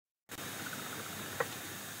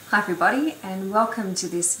Hi everybody, and welcome to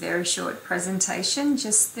this very short presentation,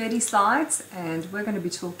 just 30 slides, and we're going to be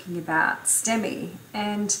talking about STEMI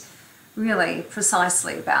and really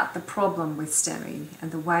precisely about the problem with STEMI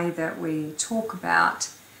and the way that we talk about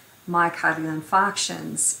myocardial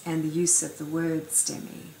infarctions and the use of the word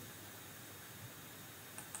STEMI.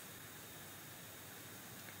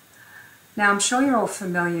 Now, I'm sure you're all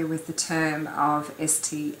familiar with the term of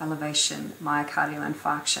ST elevation myocardial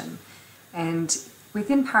infarction, and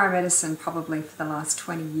within paramedicine, probably for the last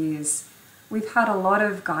 20 years, we've had a lot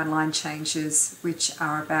of guideline changes which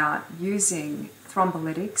are about using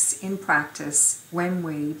thrombolytics in practice when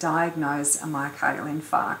we diagnose a myocardial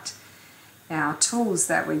infarct. Our tools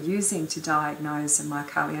that we're using to diagnose a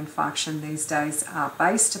myocardial infarction these days are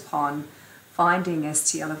based upon finding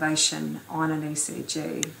ST elevation on an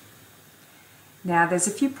ECG. Now, there's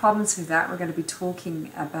a few problems with that. We're going to be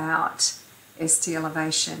talking about ST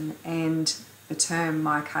elevation and the term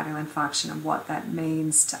myocardial infarction and what that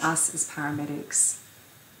means to us as paramedics.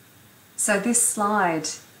 So this slide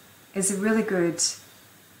is a really good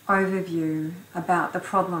overview about the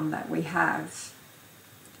problem that we have.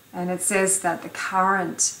 And it says that the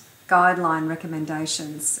current guideline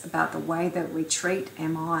recommendations about the way that we treat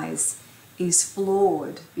MIs is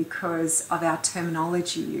flawed because of our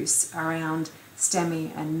terminology use around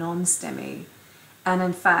STEMI and non-STEMI. And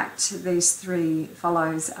in fact, these three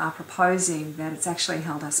fellows are proposing that it's actually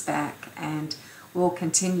held us back and will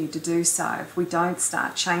continue to do so if we don't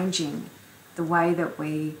start changing the way that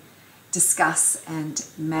we discuss and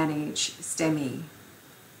manage STEMI.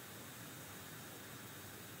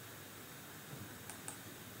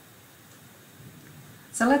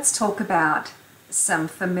 So let's talk about some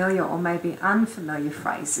familiar or maybe unfamiliar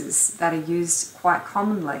phrases that are used quite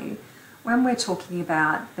commonly when we're talking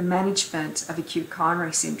about the management of acute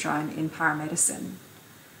coronary syndrome in paramedicine.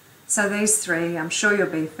 So these three, I'm sure you'll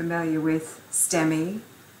be familiar with: STEMI,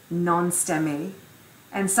 non-STEMI,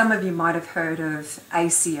 and some of you might have heard of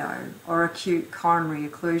ACO, or acute coronary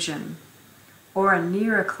occlusion, or a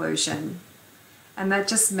near occlusion, and that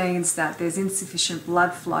just means that there's insufficient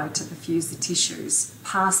blood flow to perfuse the tissues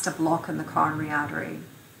past a block in the coronary artery.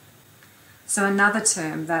 So another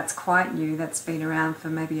term that's quite new, that's been around for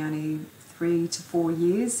maybe only 3 to 4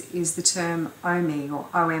 years, is the term OMI or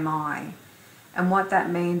OMI. And what that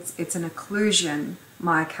means, it's an occlusion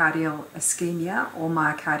myocardial ischemia or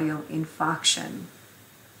myocardial infarction.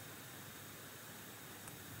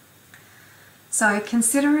 So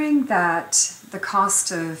considering that the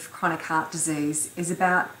cost of chronic heart disease is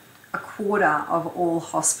about a quarter of all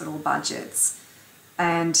hospital budgets,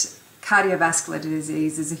 and cardiovascular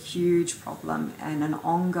disease is a huge problem and an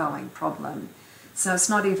ongoing problem. So it's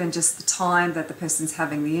not even just the time that the person's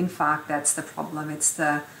having the infarct that's the problem, it's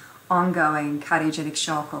the ongoing cardiogenic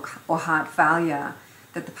shock or heart failure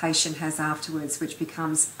that the patient has afterwards, which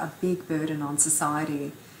becomes a big burden on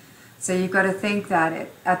society. So you've got to think that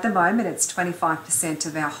at the moment it's 25%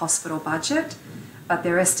 of our hospital budget, but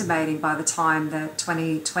they're estimating by the time that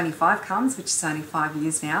 2025 comes, which is only 5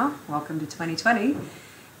 years now, welcome to 2020,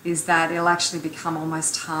 is that it'll actually become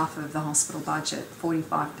almost half of the hospital budget,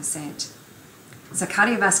 45%. So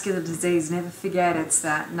cardiovascular disease, never forget, it's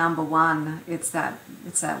that number one, it's that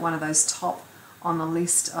one of those top on the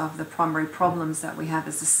list of the primary problems that we have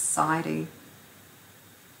as a society.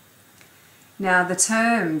 Now the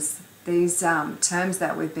terms, these terms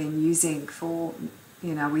that we've been using for,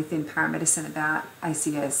 within paramedicine about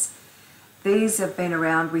ACS, these have been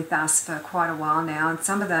around with us for quite a while now, and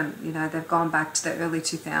some of them, they've gone back to the early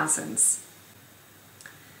 2000s.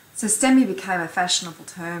 So STEMI became a fashionable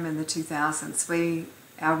term in the 2000s.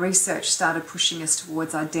 Our research started pushing us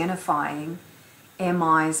towards identifying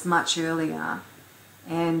MIs much earlier,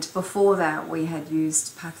 and before that we had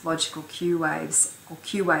used pathological Q waves or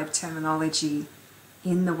Q wave terminology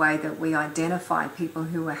in the way that we identify people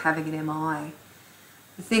who were having an MI.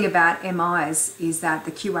 The thing about MIs is that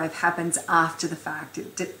the Q wave happens after the fact.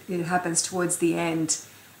 It happens towards the end,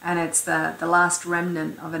 and it's the last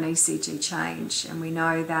remnant of an ECG change. And we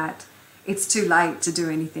know that it's too late to do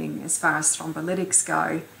anything as far as thrombolytics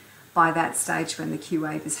go by that stage when the Q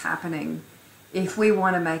wave is happening. If we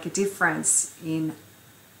want to make a difference in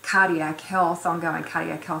cardiac health, ongoing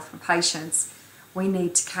cardiac health for patients, we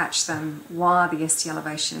need to catch them while the ST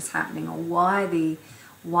elevation is happening, or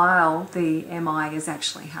while the MI is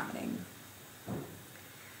actually happening.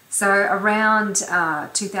 So around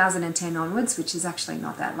 2010 onwards, which is actually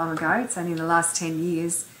not that long ago, it's only the last 10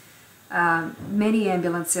 years, many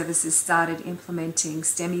ambulance services started implementing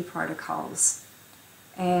STEMI protocols.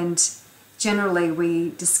 And generally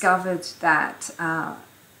we discovered that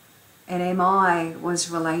an MI was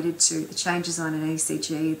related to the changes on an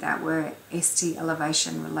ECG that were ST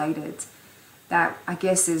elevation related. That, I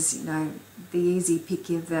guess, is, you know, the easy pick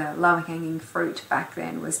of the low-hanging fruit back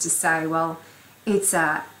then, was to say, well, it's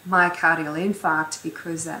a myocardial infarct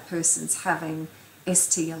because that person's having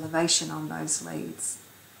ST elevation on those leads.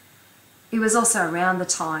 It was also around the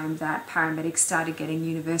time that paramedics started getting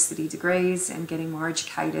university degrees and getting more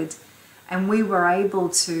educated, and we were able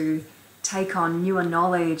to take on newer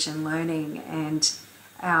knowledge and learning, and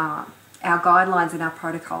our guidelines and our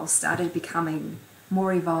protocols started becoming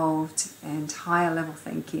more evolved and higher level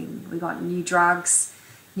thinking. We got new drugs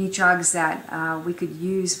that we could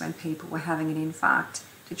use when people were having an infarct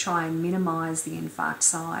to try and minimize the infarct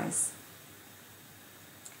size.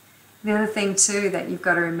 The other thing too that you've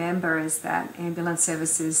got to remember is that ambulance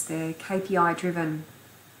services, they're KPI driven.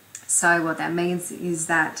 So what that means is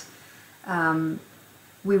that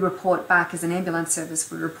we report back, as an ambulance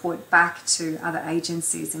service, we report back to other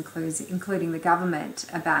agencies, including the government,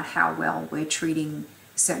 about how well we're treating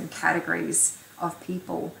certain categories of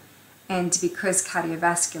people. And because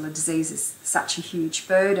cardiovascular disease is such a huge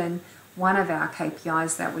burden, one of our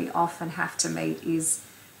KPIs that we often have to meet is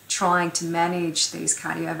trying to manage these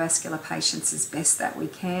cardiovascular patients as best that we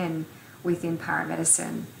can within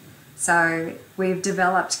paramedicine. So we've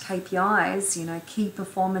developed KPIs, you know, key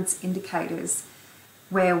performance indicators,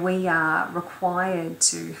 where we are required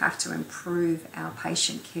to have to improve our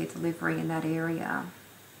patient care delivery in that area.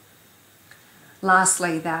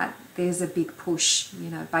 Lastly, that there's a big push, you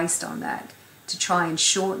know, based on that, to try and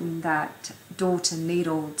shorten that door to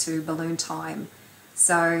needle to balloon time.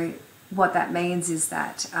 So what that means is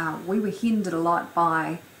that we were hindered a lot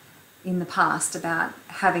by, in the past, about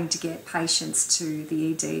having to get patients to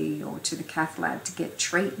the ED or to the cath lab to get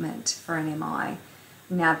treatment for an MI.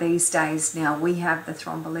 Now these days, we have the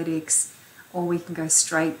thrombolytics, or we can go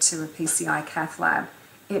straight to a PCI cath lab.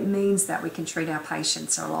 It means that we can treat our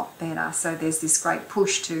patients a lot better. So there's this great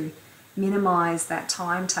push to minimize that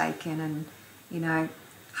time taken, and, you know,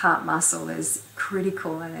 heart muscle is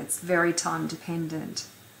critical and it's very time dependent.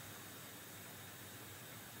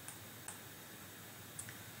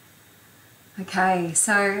 Okay,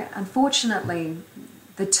 so unfortunately,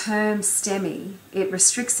 the term STEMI, it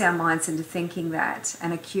restricts our minds into thinking that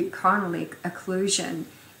an acute coronary occlusion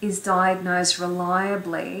is diagnosed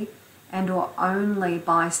reliably and or only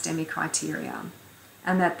by STEMI criteria,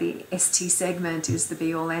 and that the ST segment is the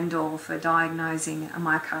be-all end-all for diagnosing a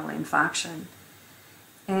myocardial infarction.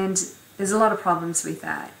 And there's a lot of problems with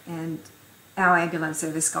that, and our ambulance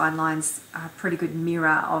service guidelines are a pretty good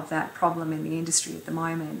mirror of that problem in the industry at the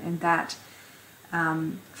moment, and that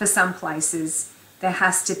for some places there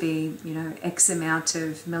has to be, you know, X amount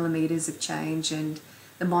of millimetres of change, and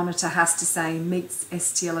the monitor has to say meets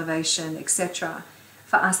ST elevation, etc.,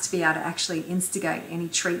 for us to be able to actually instigate any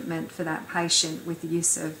treatment for that patient with the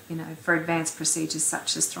use of, you know, for advanced procedures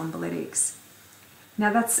such as thrombolytics.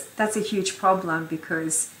 Now that's a huge problem,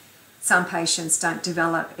 because some patients don't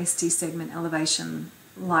develop ST segment elevation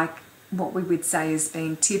like what we would say is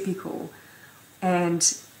being typical,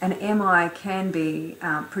 and an MI can be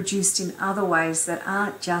produced in other ways that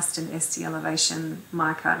aren't just an ST elevation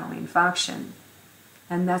myocardial infarction.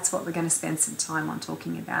 And that's what we're going to spend some time on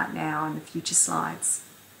talking about now in the future slides.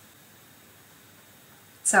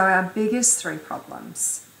 So our biggest three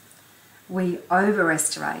problems: we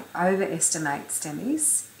overestimate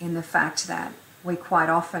STEMIs in the fact that we quite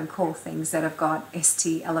often call things that have got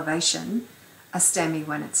ST elevation a STEMI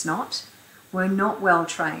when it's not. We're not well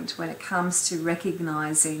trained when it comes to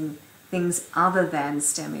recognising things other than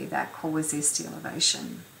STEMI that cause ST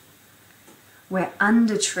elevation. We're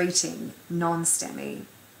under-treating non-STEMI.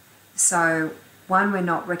 So one, we're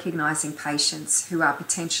not recognising patients who are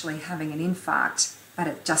potentially having an infarct, but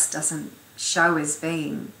it just doesn't show as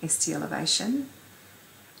being ST elevation.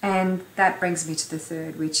 And that brings me to the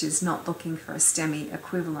third, which is not looking for a STEMI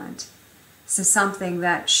equivalent. So something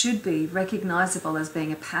that should be recognisable as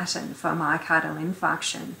being a pattern for myocardial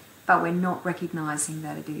infarction, but we're not recognising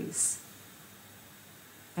that it is,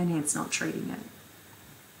 and hence not treating it.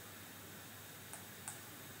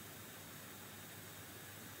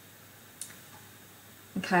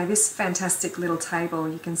 Okay, this fantastic little table,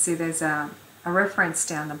 you can see there's a reference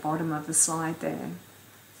down the bottom of the slide there.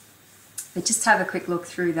 But just have a quick look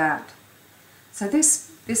through that. So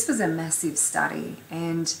this was a massive study,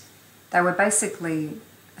 and they were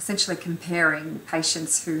essentially comparing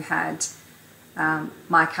patients who had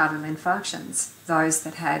myocardial infarctions, those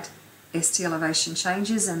that had ST elevation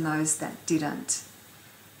changes and those that didn't.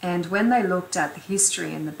 And when they looked at the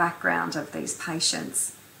history and the background of these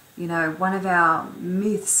patients, You know, one of our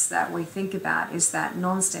myths that we think about is that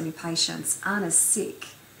non-STEMI patients aren't as sick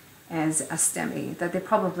as a STEMI, that they're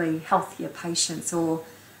probably healthier patients or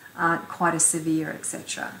aren't quite as severe,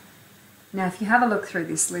 etc. Now, if you have a look through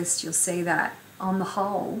this list, you'll see that on the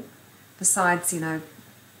whole, besides, you know,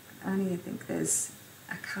 only I think there's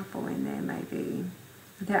a couple in there maybe,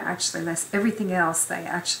 they're actually less. Everything else,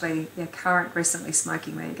 they're current, recently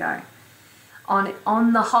smoking, there you go.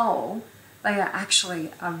 On the whole, they are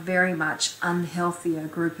actually a very much unhealthier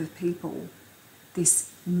group of people,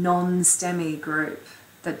 this non-STEMI group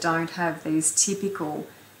that don't have these typical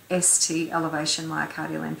ST elevation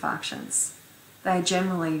myocardial infarctions. They're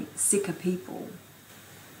generally sicker people.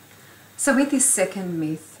 So with this second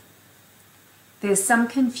myth, there's some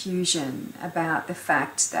confusion about the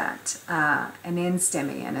fact that an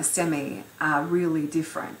NSTEMI and a STEMI are really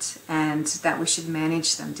different and that we should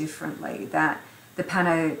manage them differently, that the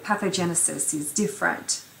pathogenesis is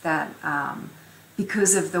different, that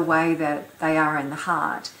because of the way that they are in the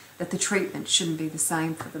heart, that the treatment shouldn't be the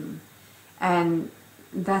same for them. And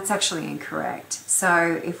that's actually incorrect.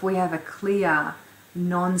 So if we have a clear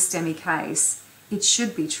non-STEMI case, it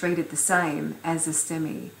should be treated the same as a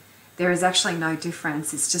STEMI. There is actually no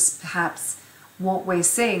difference. It's just perhaps what we're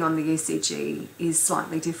seeing on the ECG is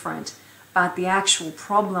slightly different, but the actual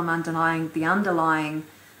problem underlying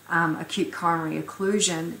acute coronary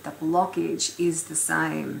occlusion, the blockage, is the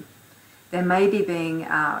same. They may be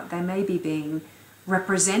being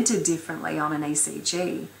represented differently on an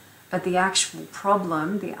ECG, but the actual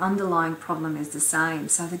problem, the underlying problem, is the same.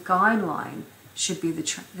 So the guideline should be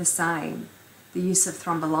the same. The use of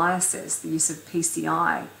thrombolysis, the use of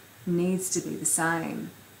PCI needs to be the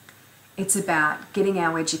same. It's about getting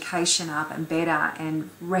our education up and better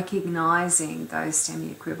and recognising those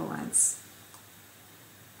STEMI equivalents.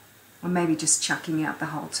 Or maybe just chucking out the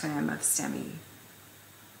whole term of STEMI.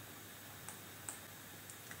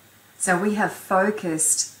 So we have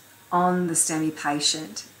focused on the STEMI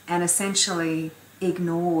patient and essentially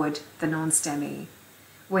ignored the non-STEMI.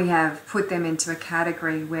 We have put them into a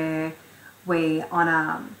category where we, on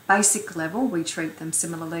a basic level, we treat them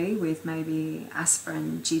similarly with maybe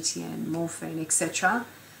aspirin, GTN, morphine, etc.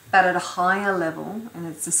 But at a higher level, and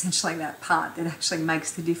it's essentially that part that actually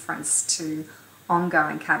makes the difference to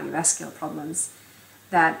ongoing cardiovascular problems,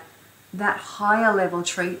 that higher level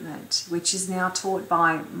treatment, which is now taught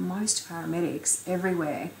by most paramedics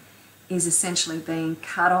everywhere, is essentially being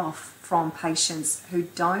cut off from patients who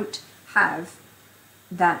don't have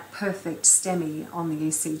that perfect STEMI on the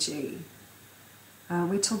ECG.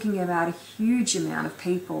 We're talking about a huge amount of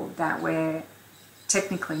people that we're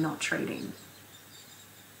technically not treating.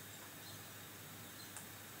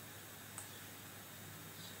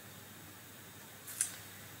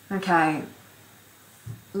 Okay,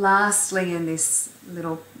 lastly in this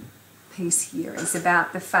little piece here is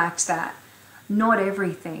about the fact that not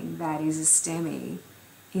everything that is a STEMI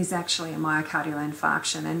is actually a myocardial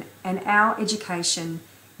infarction, and our education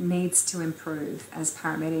needs to improve as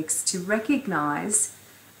paramedics to recognise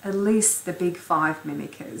at least the big 5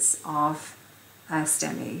 mimickers of a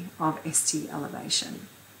STEMI, of ST elevation.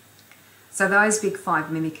 So those big 5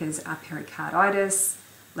 mimickers are pericarditis,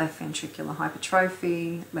 left ventricular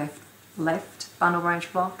hypertrophy, left bundle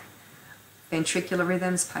branch block, ventricular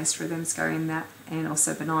rhythms, paced rhythms go in that, and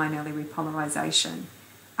also benign early repolarization.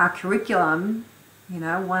 Our curriculum, you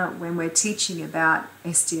know, when we're teaching about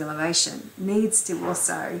ST elevation, needs to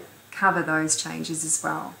also cover those changes as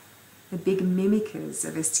well. The big mimickers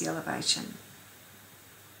of ST elevation.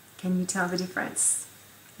 Can you tell the difference?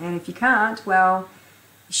 And if you can't, well,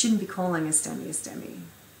 you shouldn't be calling a STEMI a STEMI.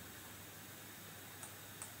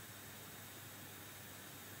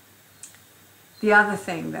 The other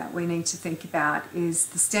thing that we need to think about is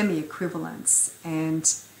the STEMI equivalence, and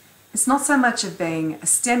it's not so much of being a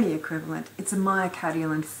STEMI equivalent, it's a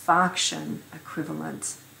myocardial infarction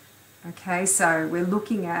equivalent. Okay, so we're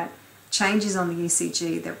looking at changes on the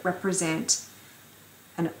ECG that represent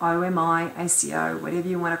an OMI, ACO, whatever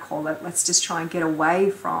you want to call it. Let's just try and get away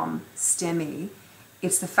from STEMI.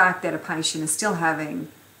 It's the fact that a patient is still having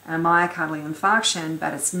a myocardial infarction,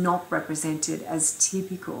 but it's not represented as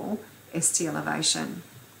typical ST elevation.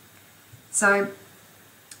 So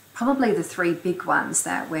probably the 3 big ones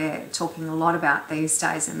that we're talking a lot about these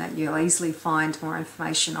days and that you'll easily find more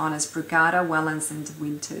information on is Brugada, Wellens and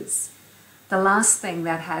Winters. The last thing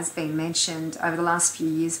that has been mentioned over the last few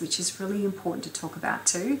years, which is really important to talk about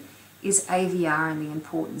too, is AVR and the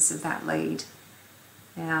importance of that lead.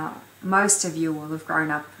 Now, most of you will have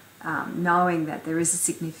grown up knowing that there is a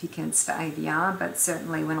significance for AVR, but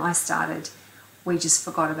certainly when I started, we just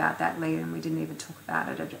forgot about that lead and we didn't even talk about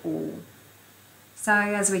it at all. So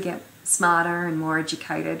as we get smarter and more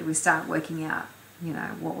educated, we start working out,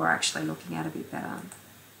 what we're actually looking at a bit better.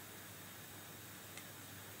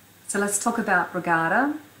 So let's talk about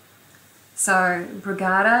Brugada. So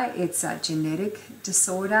Brugada, it's a genetic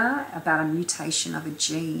disorder about a mutation of a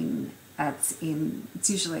gene it's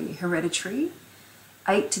usually hereditary,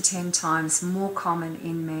 8 to 10 times more common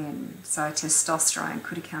in men. So testosterone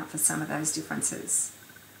could account for some of those differences.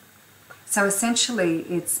 So essentially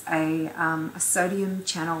it's a sodium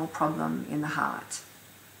channel problem in the heart.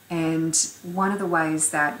 And one of the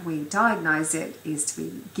ways that we diagnose it is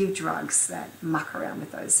to give drugs that muck around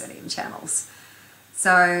with those sodium channels.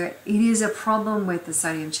 So it is a problem with the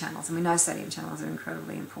sodium channels, and we know sodium channels are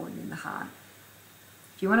incredibly important in the heart.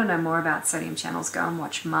 If you want to know more about sodium channels, go and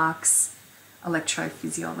watch Mark's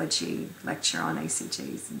electrophysiology lecture on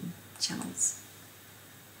ECGs and channels.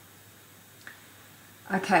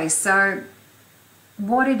 Okay, so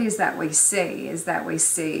what it is that we see is that we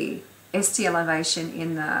see ST elevation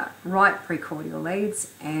in the right precordial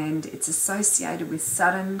leads, and it's associated with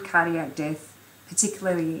sudden cardiac death,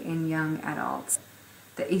 particularly in young adults.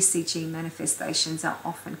 The ECG manifestations are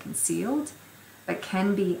often concealed, but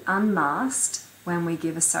can be unmasked when we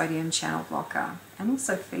give a sodium channel blocker, and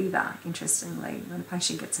also fever, interestingly, when a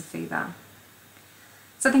patient gets a fever.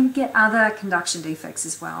 So they can get other conduction defects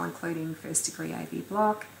as well, including first-degree AV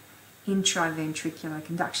block, intraventricular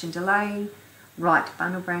conduction delay, right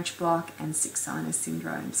bundle branch block, and sick sinus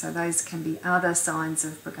syndrome. So those can be other signs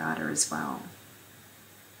of Brugada as well.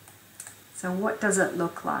 So what does it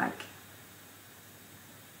look like?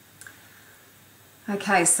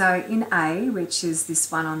 Okay, so in A, which is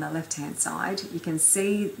this one on the left-hand side, you can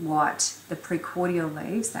see what the precordial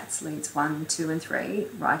leads, that's leads 1, 2, and 3,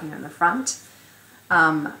 right here in the front,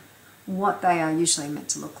 what they are usually meant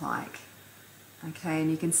to look like. Okay, and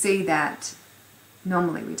you can see that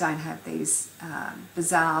normally we don't have these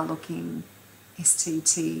bizarre-looking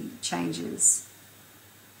STT changes.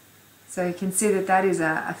 So you can see that that is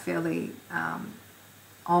a fairly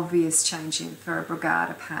obvious change for a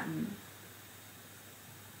Brugada pattern.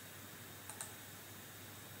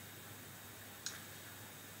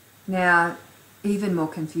 Now, even more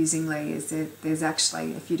confusingly is that there's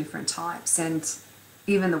actually a few different types, and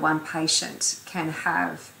even the one patient can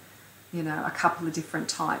have, a couple of different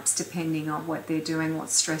types depending on what they're doing, what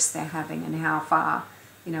stress they're having, and how far,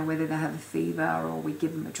 whether they have a fever or we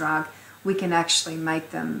give them a drug. We can actually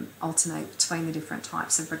make them alternate between the different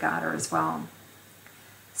types of Brugada as well.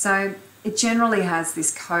 So it generally has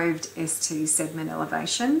this coved ST segment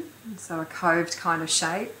elevation, so a coved kind of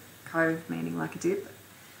shape, coved meaning like a dip,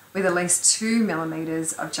 with at least 2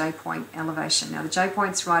 millimeters of J-point elevation. Now the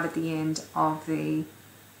J-point's right at the end of the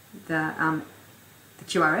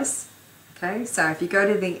QRS. Okay, so if you go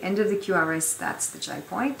to the end of the QRS, that's the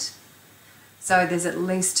J-point. So there's at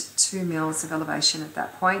least 2 mils of elevation at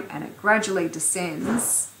that point, and it gradually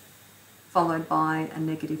descends, followed by a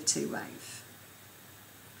negative T wave.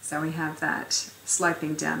 So we have that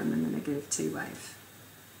sloping down and then the negative T wave.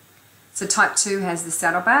 So type 2 has the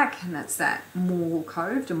saddleback, and that's that more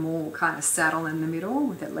coved, a more kind of saddle in the middle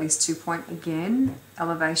with at least 2 point, again,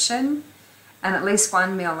 elevation, and at least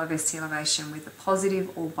 1 mil of ST elevation with a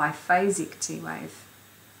positive or biphasic T wave.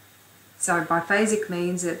 So biphasic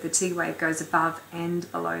means that the T wave goes above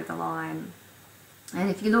and below the line. And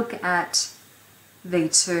if you look at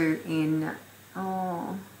V2 in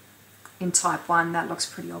type 1, that looks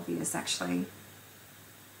pretty obvious actually.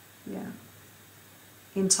 Yeah.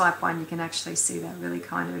 In type 1 you can actually see that really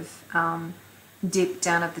kind of dip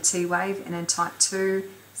down of the T wave, and in type 2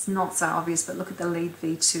 it's not so obvious, but look at the lead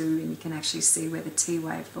V2 and you can actually see where the T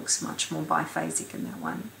wave looks much more biphasic in that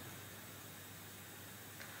one.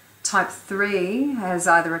 Type 3 has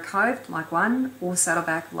either a coved like 1 or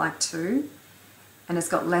saddleback like 2, and it's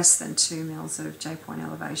got less than 2 mils of J-point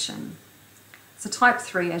elevation. So type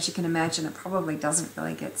 3, as you can imagine, it probably doesn't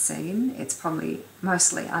really get seen. It's probably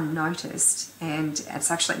mostly unnoticed, and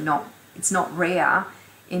it's not rare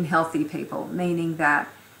in healthy people, meaning that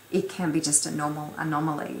it can be just a normal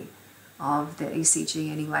anomaly of the ECG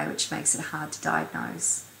anyway, which makes it hard to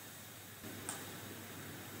diagnose.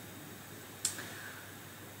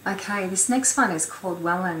 Okay, this next one is called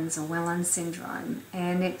Wellens or Wellens syndrome,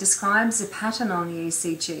 and it describes a pattern on the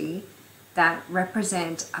ECG that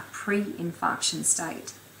represent a pre-infarction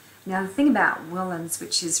state. Now the thing about Wellens,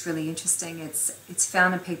 which is really interesting, it's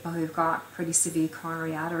found in people who've got pretty severe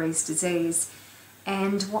coronary arteries disease,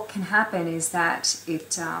 and what can happen is that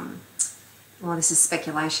it, well, this is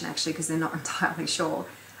speculation actually because they're not entirely sure,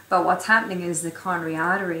 but what's happening is the coronary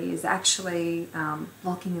artery is actually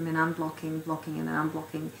blocking and then unblocking, blocking and then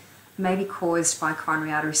unblocking, may be caused by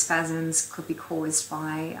coronary artery spasms, could be caused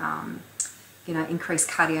by increased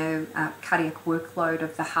cardiac workload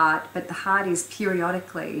of the heart, but the heart is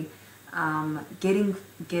periodically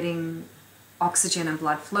getting oxygen and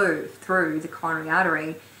blood flow through the coronary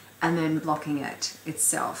artery and then blocking it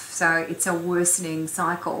itself. So it's a worsening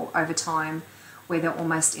cycle over time where they're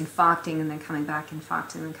almost infarcting and then coming back,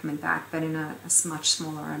 infarcting and then coming back, but in a much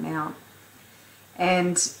smaller amount.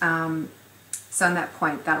 And so on that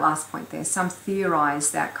point, that last point there, some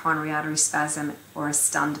theorise that coronary artery spasm or a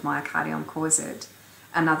stunned myocardium cause it,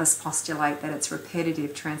 and others postulate that it's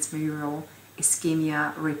repetitive transmural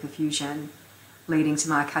ischemia reperfusion leading to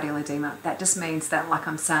myocardial edema. That just means that, like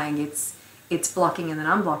I'm saying, it's blocking and then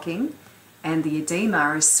unblocking, and the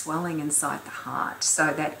edema is swelling inside the heart.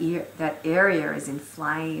 So that area is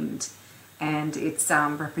inflamed, and it's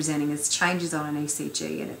representing as changes on an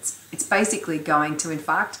ECG, and it's basically going to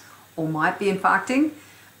infarct or might be infarcting,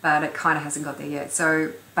 but it kind of hasn't got there yet.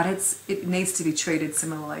 So, but it needs to be treated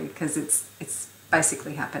similarly because it's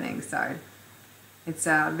basically happening. So it's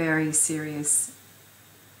a very serious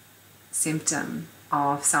symptom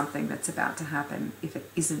of something that's about to happen if it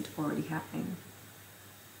isn't already happening.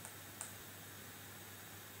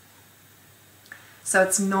 So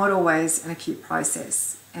it's not always an acute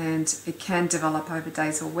process, and it can develop over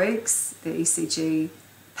days or weeks. The ECG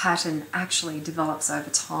pattern actually develops over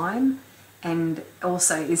time and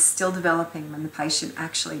also is still developing when the patient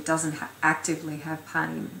actually doesn't actively have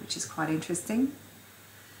pain, which is quite interesting.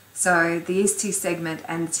 So the ST segment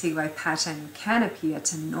and the T-wave pattern can appear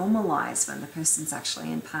to normalise when the person's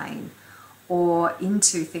actually in pain, or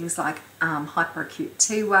into things like hyperacute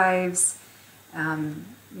T-waves,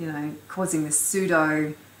 causing the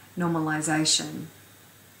pseudo normalisation.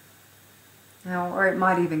 Or it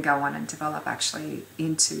might even go on and develop actually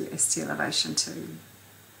into ST elevation too.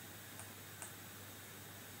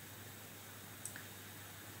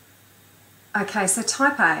 Okay, so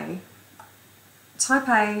type A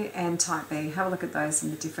and type B, have a look at those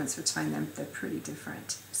and the difference between them. They're pretty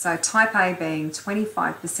different. So type A being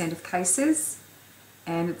 25% of cases,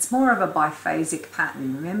 and it's more of a biphasic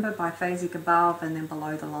pattern. Remember, biphasic above and then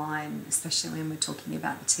below the line, especially when we're talking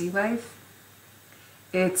about the T-wave.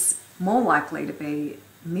 It's more likely to be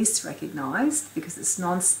misrecognised because it's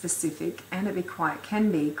non-specific, and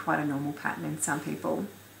can be quite a normal pattern in some people.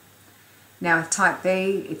 Now with type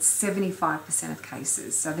B, it's 75% of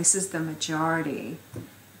cases, so this is the majority.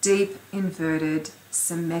 Deep, inverted,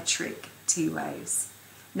 symmetric T-waves.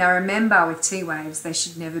 Now remember, with T-waves, they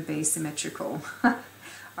should never be symmetrical. All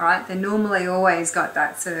right, they're normally always got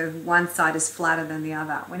that sort of one side is flatter than the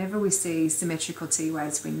other. Whenever we see symmetrical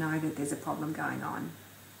T-waves, we know that there's a problem going on.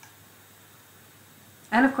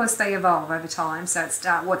 And of course they evolve over time, so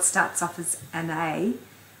what starts off as an A,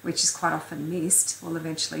 which is quite often missed, will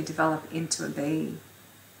eventually develop into a B.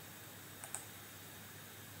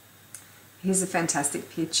 Here's a fantastic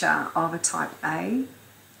picture of a type A.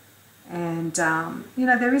 And,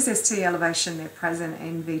 there is ST elevation there present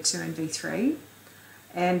in V2 and V3.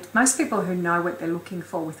 And most people who know what they're looking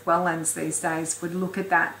for with Wellens these days would look at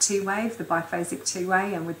that T-wave, the biphasic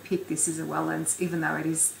T-wave, and would pick this as a Wellens, even though it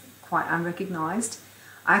is quite unrecognised.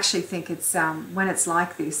 I actually think it's when it's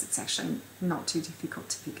like this, it's actually not too difficult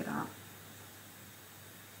to pick it up.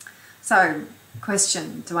 So,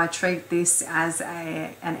 question, do I treat this as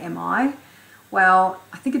an MI? Well,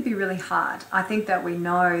 I think it'd be really hard. I think that we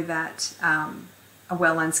know that a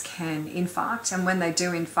Wellens can infarct, and when they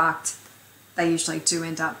do infarct, they usually do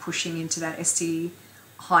end up pushing into that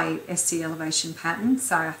high ST elevation pattern.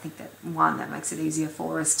 So I think that makes it easier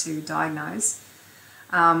for us to diagnose.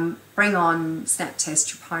 Bring on snap test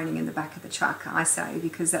troponin in the back of the truck, I say,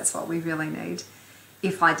 because that's what we really need.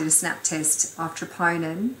 If I did a snap test of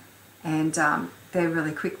troponin, and they're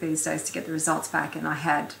really quick these days to get the results back, and I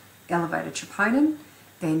had elevated troponin,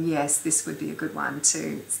 then yes, this would be a good one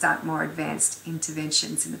to start more advanced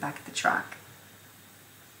interventions in the back of the truck.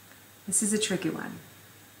 This is a tricky one.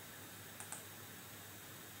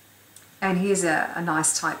 And here's a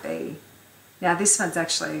nice type B. Now this one's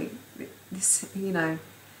actually,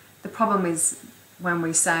 the problem is when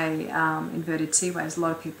we say inverted T-waves, a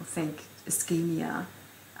lot of people think ischemia,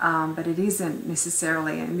 but it isn't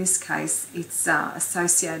necessarily. In this case, it's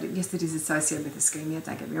associated, yes, it is associated with ischemia,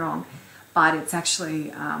 don't get me wrong, but it's actually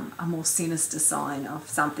a more sinister sign of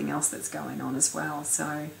something else that's going on as well.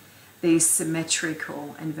 So these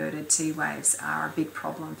symmetrical inverted T-waves are a big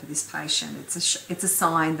problem for this patient. It's a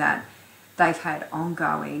sign that they've had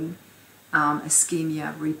ongoing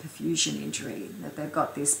ischemia reperfusion injury, that they've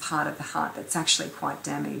got this part of the heart that's actually quite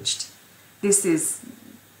damaged. This is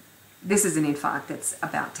an infarct that's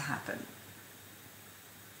about to happen.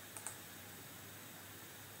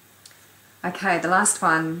 Okay, the last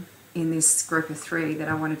one in this group of three that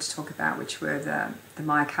I wanted to talk about, which were the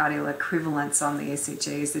myocardial equivalents on the ECG,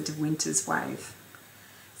 is the De Winter's wave.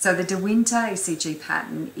 So the De Winter ECG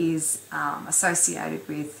pattern is associated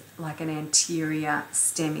with like an anterior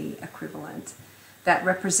STEMI equivalent that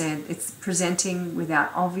it's presenting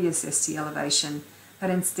without obvious ST elevation, but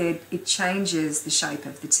instead it changes the shape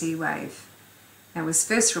of the T wave. It was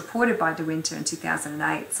first reported by De Winter in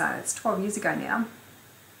 2008, so it's 12 years ago now.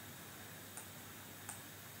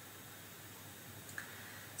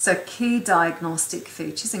 So key diagnostic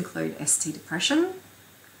features include ST depression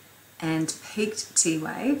and peaked T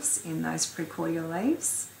waves in those precordial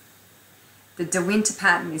leaves. The De Winter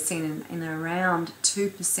pattern is seen in around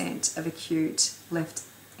 2% of acute left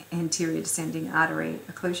anterior descending artery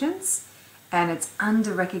occlusions, and it's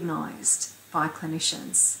under-recognised by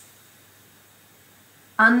clinicians.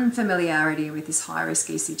 Unfamiliarity with this high-risk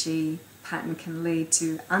ECG pattern can lead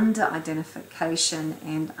to under-identification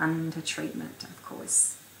and under-treatment, of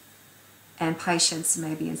course. And patients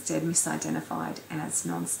may be instead misidentified as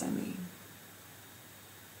non-STEMI.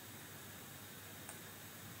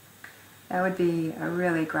 That would be a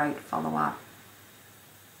really great follow-up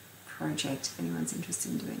project if anyone's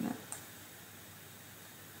interested in doing it.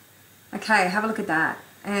 Okay, have a look at that.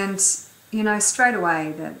 And, you know, straight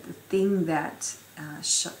away, the thing that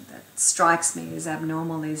strikes me as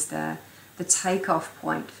abnormal is the takeoff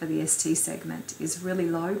point for the ST segment is really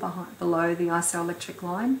low below the isoelectric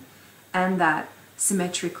line, and that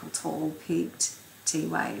symmetrical tall peaked T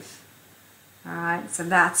wave. All right, so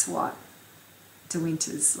that's what De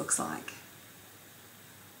Winter's looks like.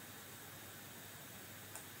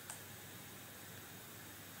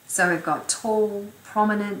 So we've got tall,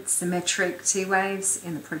 prominent, symmetric T waves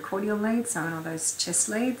in the precordial leads, so in all those chest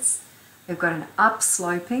leads. We've got an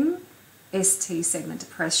upsloping ST segment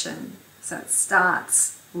depression. So it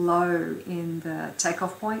starts low in the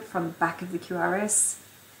takeoff point from the back of the QRS.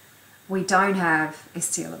 We don't have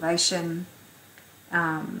ST elevation.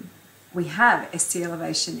 We have ST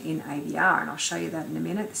elevation in AVR, and I'll show you that in a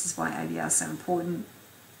minute. This is why AVR is so important.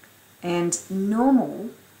 And normal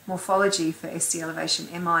morphology for ST elevation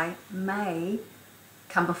MI may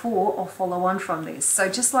come before or follow on from this. So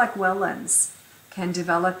just like Wellens can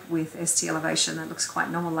develop with ST elevation that looks quite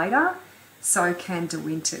normal later, so can De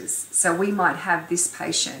Winter's. So we might have this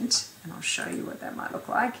patient, and I'll show you what that might look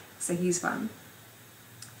like. So here's one.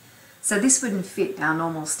 So this wouldn't fit our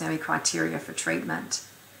normal STEMI criteria for treatment.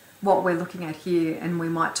 What we're looking at here, and we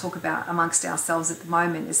might talk about amongst ourselves at the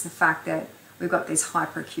moment, is the fact that we've got these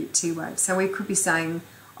hyperacute T waves. So we could be saying,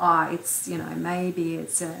 oh, it's, you know, maybe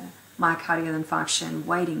it's a myocardial infarction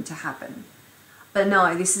waiting to happen. But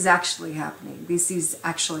no, this is actually happening. This is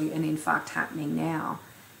actually an infarct happening now.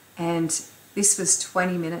 And this was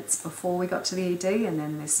 20 minutes before we got to the ED, and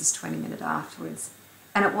then this is 20 minutes afterwards.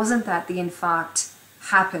 And it wasn't that the infarct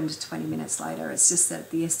happened 20 minutes later, it's just that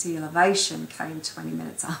the ST elevation came 20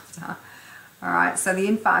 minutes after. All right, so the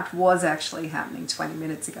infarct was actually happening 20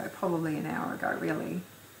 minutes ago, probably an hour ago, really.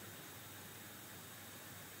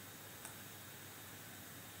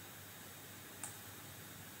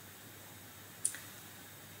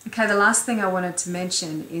 Okay, the last thing I wanted to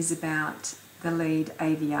mention is about the lead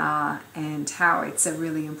AVR and how it's a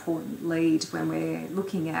really important lead when we're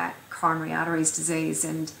looking at coronary arteries disease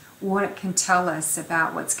and what it can tell us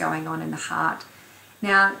about what's going on in the heart.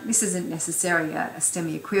 Now, this isn't necessarily a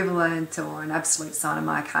STEMI equivalent or an absolute sign of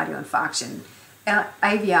myocardial infarction.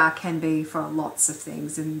 AVR can be for lots of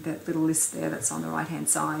things, and that little list there that's on the right-hand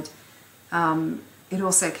side. It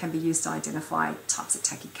also can be used to identify types of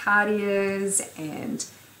tachycardias and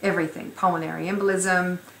everything, pulmonary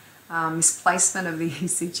embolism, misplacement of the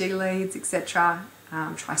ECG leads, etc.,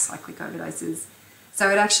 tricyclic overdoses.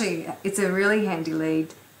 So it's a really handy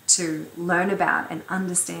lead to learn about and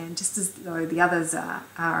understand, just as though the others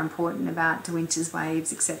are important about De Winter's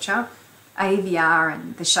waves, etc. AVR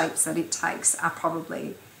and the shapes that it takes are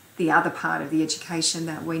probably the other part of the education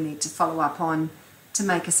that we need to follow up on to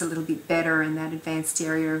make us a little bit better in that advanced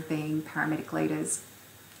area of being paramedic leaders.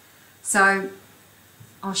 So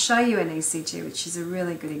I'll show you an ECG, which is a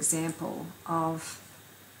really good example of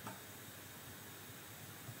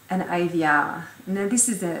an AVR. Now this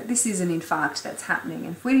is an infarct that's happening,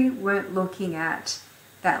 and if we weren't looking at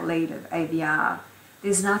that lead of AVR,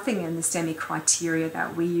 there's nothing in the STEMI criteria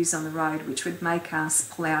that we use on the road which would make us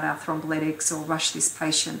pull out our thrombolytics or rush this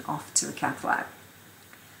patient off to a cath lab.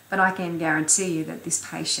 But I can guarantee you that this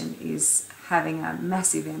patient is having a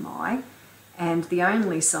massive MI, and the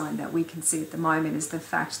only sign that we can see at the moment is the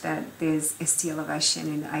fact that there's ST elevation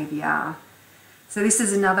in AVR. So this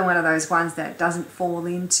is another one of those ones that doesn't fall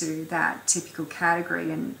into that typical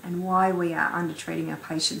category, and why we are under-treating our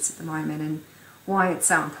patients at the moment, and why it's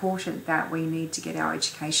so important that we need to get our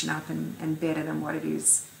education up and better than what it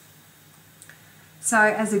is. So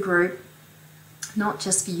as a group, not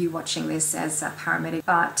just for you watching this as a paramedic,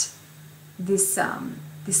 but this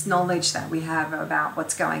knowledge that we have about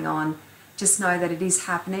what's going on, just know that it is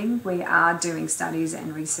happening. We are doing studies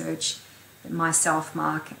and research. Myself,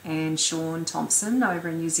 Mark and Sean Thompson over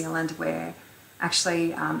in New Zealand, we're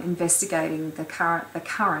actually investigating the current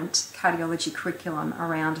cardiology curriculum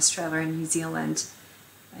around Australia and New Zealand,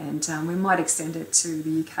 and we might extend it to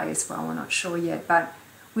the UK as well, we're not sure yet, but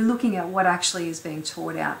we're looking at what actually is being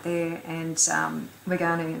taught out there, and we're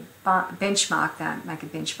going to benchmark that, make a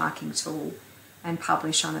benchmarking tool and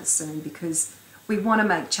publish on it soon, because we want to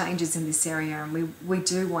make changes in this area, and we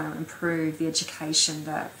do want to improve the education,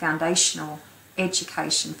 the foundational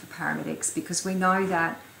education for paramedics, because we know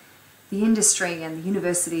that the industry and the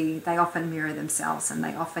university, they often mirror themselves and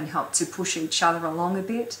they often help to push each other along a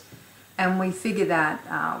bit. And we figure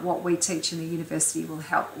that what we teach in the university will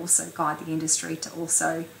help also guide the industry to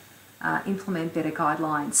also implement better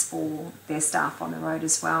guidelines for their staff on the road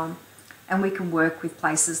as well. And we can work with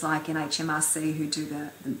places like NHMRC, who do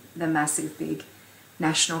the massive big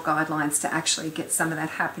national guidelines, to actually get some of that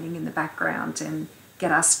happening in the background and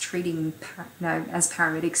get us treating, as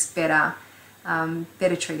paramedics,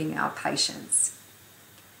 better treating our patients.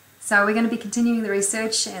 So we're going to be continuing the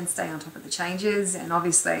research and stay on top of the changes, and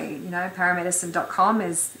obviously, paramedicine.com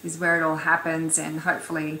is where it all happens, and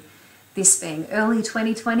hopefully this being early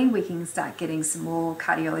 2020, we can start getting some more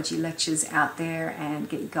cardiology lectures out there and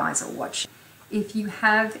get you guys all watching. If you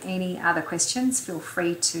have any other questions, feel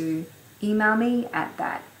free to email me at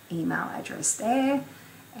that email address there,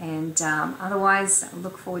 and otherwise I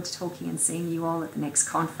look forward to talking and seeing you all at the next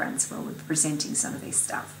conference where we're presenting some of this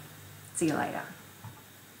stuff. See you later.